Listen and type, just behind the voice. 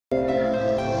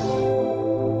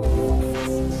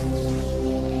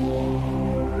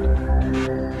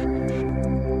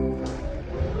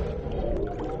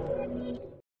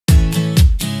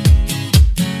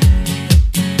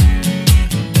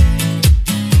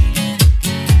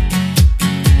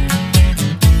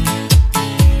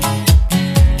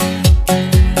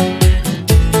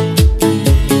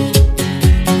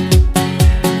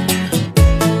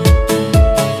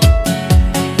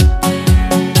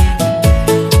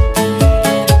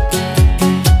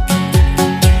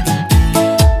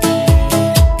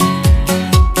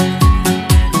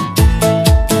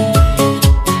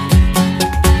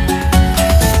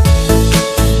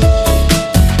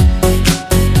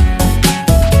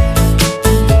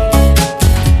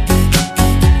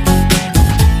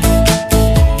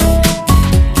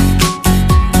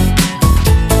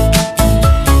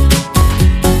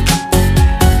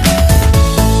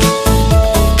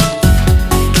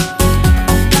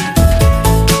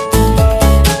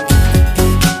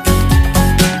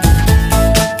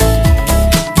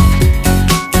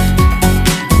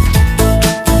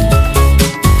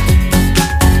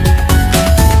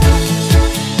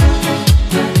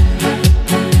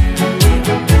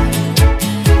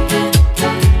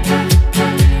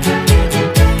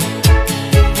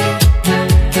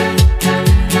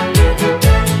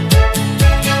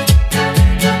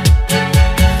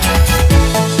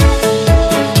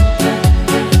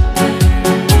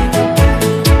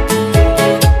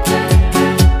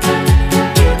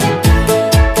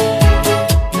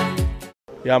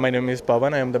Yeah, my name is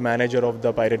Pavan. I am the manager of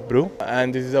the Pirate Brew,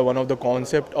 and this is one of the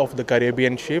concept of the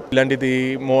Caribbean ship. ఇలాంటిది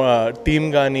theme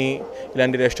కానీ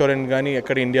ఇలాంటి restaurant కానీ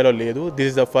ఎక్కడ ఇండియాలో లేదు. This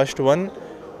is the first one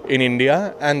in India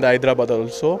and Hyderabad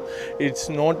also. It's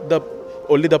not the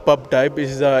only the pub type.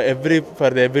 It's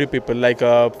every people like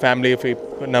family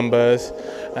numbers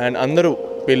and అందరూ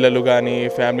పిల్లలు కానీ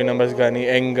ఫ్యామిలీ మెంబర్స్ కానీ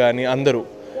యంగ్ కానీ అందరూ.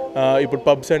 ఇప్పుడు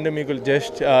పబ్స్ అంటే మీకు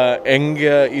జస్ట్ యంగ్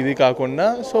ఇది కాకుండా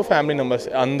సో ఫ్యామిలీ మెంబర్స్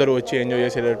అందరూ వచ్చి ఎంజాయ్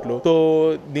చేసేటట్లు. సో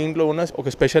దీంట్లో ఉన్న ఒక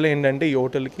స్పెషల్ ఏంటంటే ఈ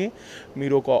హోటల్కి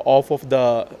మీరు ఒక ఆఫ్ ఆఫ్ ద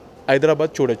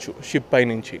హైదరాబాద్ చూడొచ్చు షిప్ పై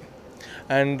నుంచి.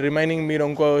 అండ్ రిమైనింగ్ మీరు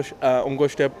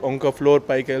ఇంకో ఫ్లోర్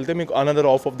పైకి వెళ్తే మీకు another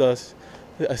of of the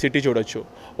city చూడొచ్చు.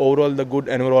 Overall the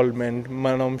good environment.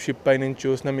 మనం షిప్ పై నుంచి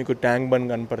చూసినా మీకు ట్యాంక్ బండ్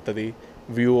కనపడుతుంది.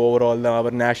 View overall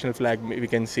our national flag we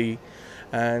can see.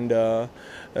 And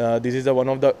this is one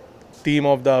of the theme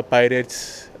of the pirates,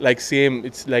 like same,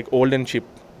 it's like olden ship.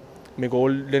 మీకు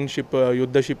olden ship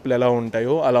యుద్ధ షిప్లు ఎలా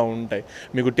ఉంటాయో అలా ఉంటాయి.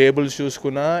 మీకు టేబుల్స్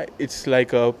చూసుకున్నా ఇట్స్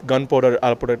లైక్ గన్ పౌడర్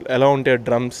అప్పుడు ఎలా ఉంటాయి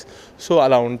డ్రమ్స్, సో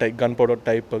అలా ఉంటాయి గన్ పౌడర్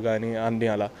టైప్ కానీ అన్నీ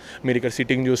అలా. మీరు ఇక్కడ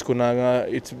sitting చూసుకున్నాక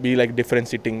it's be like different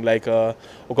sitting, like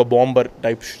ఒక బాంబర్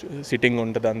టైప్ సిట్టింగ్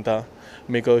ఉంటుంది అంతా.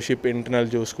 మీకు షిప్ ఇంటర్నల్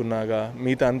చూసుకున్నాక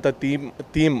మిగతా అంతా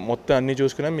థీమ్ మొత్తం అన్నీ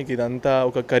చూసుకున్నా మీకు ఇదంతా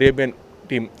ఒక కరేబియన్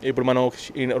టీమ్. ఇప్పుడు మనం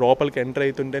లోపలికి ఎంటర్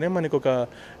అవుతుంటేనే మనకు ఒక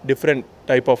డిఫరెంట్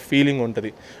టైప్ ఆఫ్ ఫీలింగ్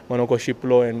ఉంటుంది. మనం ఒక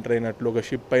షిప్లో ఎంటర్ అయినట్లు, ఒక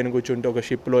షిప్ పైన కూర్చుంటే ఒక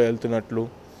షిప్లో వెళ్తున్నట్లు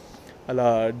అలా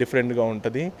డిఫరెంట్గా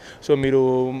ఉంటుంది. సో మీరు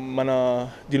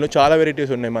దీనిలో చాలా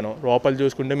వెరైటీస్ ఉన్నాయి. మనం లోపల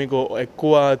చూసుకుంటే మీకు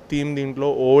ఎక్కువ థీమ్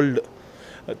దీంట్లో ఓల్డ్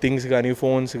థింగ్స్ కానీ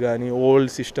ఫోన్స్ కానీ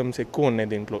ఓల్డ్ సిస్టమ్స్ ఎక్కువ ఉన్నాయి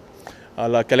దీంట్లో.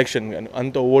 అలా కలెక్షన్ కానీ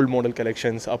అంత ఓల్డ్ మోడల్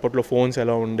కలెక్షన్స్. అప్పట్లో ఫోన్స్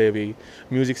ఎలా ఉండేవి,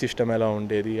 మ్యూజిక్ సిస్టమ్ ఎలా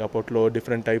ఉండేది అప్పట్లో,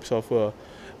 డిఫరెంట్ టైప్స్ ఆఫ్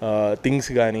థింగ్స్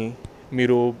కానీ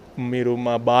మీరు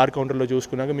మా బార్ కౌంటర్లో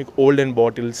చూసుకున్నాక మీకు ఓల్డెన్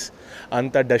బాటిల్స్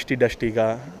అంత డస్టీగా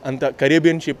అంత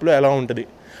కరేబియన్ షిప్లో ఎలా ఉంటుంది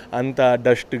అంత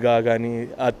డస్ట్గా కానీ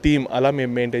ఆ థీమ్ అలా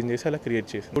మేము మెయింటైన్ చేసి అలా క్రియేట్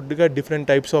చేసాం. ఫుడ్గా డిఫరెంట్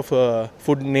టైప్స్ ఆఫ్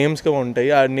ఫుడ్ నేమ్స్గా ఉంటాయి.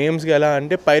 ఆ నేమ్స్గా ఎలా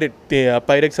అంటే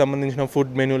పైరెట్కి సంబంధించిన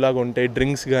ఫుడ్ మెనూ లాగా ఉంటాయి.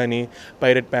 డ్రింక్స్ కానీ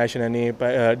పైరెట్ ప్యాషన్ అని,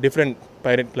 డిఫరెంట్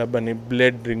పైరెట్ క్లబ్ అని,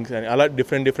 బ్లడ్ డ్రింక్స్ అని అలా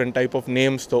డిఫరెంట్ టైప్ ఆఫ్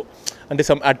నేమ్స్తో, అంటే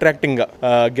సమ్ అట్రాక్టింగ్గా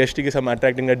గెస్ట్కి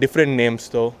డిఫరెంట్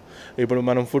నేమ్స్తో. ఇప్పుడు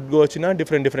మనం ఫుడ్గా వచ్చినా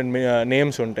డిఫరెంట్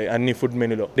నేమ్స్ ఉంటాయి అన్ని ఫుడ్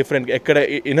మెనూలో. డిఫరెంట్ ఎక్కడ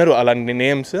వినరు అలాంటి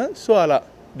నేమ్స్, సో అలా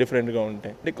డిఫరెంట్గా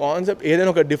ఉంటాయి. అంటే కాన్సెప్ట్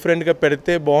ఏదైనా ఒక డిఫరెంట్గా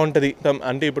పెడితే బాగుంటుంది.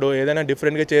 అంటే ఇప్పుడు ఏదైనా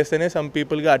డిఫరెంట్గా చేస్తేనే సమ్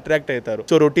పీపుల్గా అట్రాక్ట్ అవుతారు.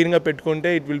 సో రొటీన్గా పెట్టుకుంటే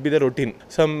it will be the routine.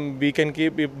 Some we can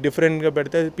keep డిఫరెంట్గా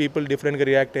పెడితే పీపుల్ డిఫరెంట్గా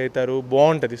రియాక్ట్ అవుతారు,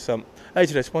 బాగుంటుంది.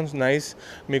 It's response nice.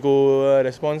 మీకు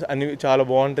రెస్పాన్స్ అన్ని చాలా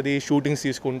బాగుంటుంది. షూటింగ్స్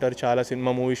తీసుకుంటారు, చాలా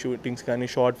సినిమా మూవీ షూటింగ్స్ కానీ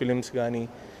షార్ట్ ఫిలిమ్స్ కానీ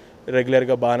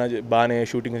రెగ్యులర్గా బాగానే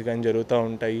షూటింగ్స్ కానీ జరుగుతూ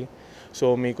ఉంటాయి. సో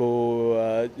మీకు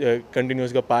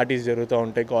కంటిన్యూస్గా పార్టీస్ జరుగుతూ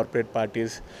ఉంటాయి, corporate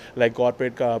parties like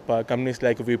corporate companies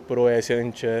like Wipro,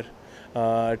 Accenture,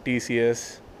 TCS,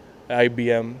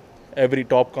 IBM, every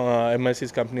top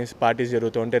MScs companies parties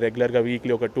జరుగుతూ ఉంటాయి. రెగ్యులర్గా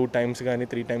వీక్లీ ఒక 2 times కానీ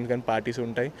 3 times కానీ పార్టీస్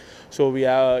ఉంటాయి. సో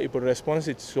ఇప్పుడు response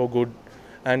it's so good.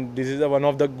 And this is one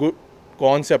of the good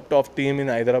concept of theme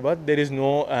in Hyderabad. There is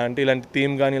no అంటే ఇలాంటి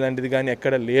థీమ్ కానీ ఇలాంటిది కానీ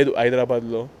ఎక్కడ లేదు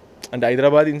హైదరాబాద్లో. అంటే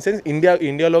హైదరాబాద్ ఇన్ సెన్స్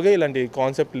ఇండియాలోనే ఇలాంటి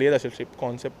కాన్సెప్ట్ లేదు అసలు. షిప్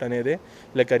కాన్సెప్ట్ అనేది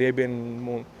ఇలా కరేబియన్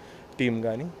టీమ్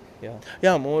కానీ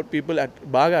మోర్ పీపుల్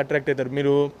బాగా అట్రాక్ట్ అవుతారు.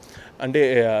 మీరు అంటే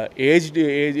ఏజ్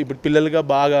ఇప్పుడు పిల్లలుగా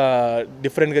బాగా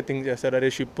డిఫరెంట్గా థింక్ చేస్తారు. అరే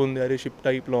షిప్ ఉంది, అరే షిప్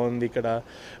టైప్లో ఉంది, ఇక్కడ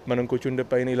మనం కూర్చుంటే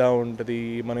పైన ఇలా ఉంటుంది,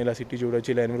 మనం ఇలా సిటీ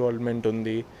చూడొచ్చు, ఇలా ఎన్విరాన్మెంట్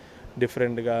ఉంది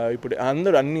డిఫరెంట్గా. ఇప్పుడు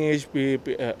అన్ని age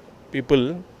people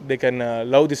they can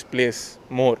love this place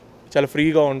more. చాలా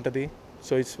ఫ్రీగా ఉంటుంది.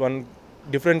 So it's one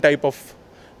different type of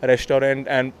restaurant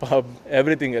and pub,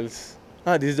 everything else.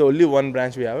 This is the only one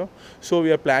branch we have. So we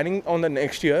are planning on the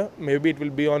next year, maybe it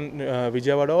will be on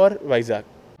Vijayawada or Vizag.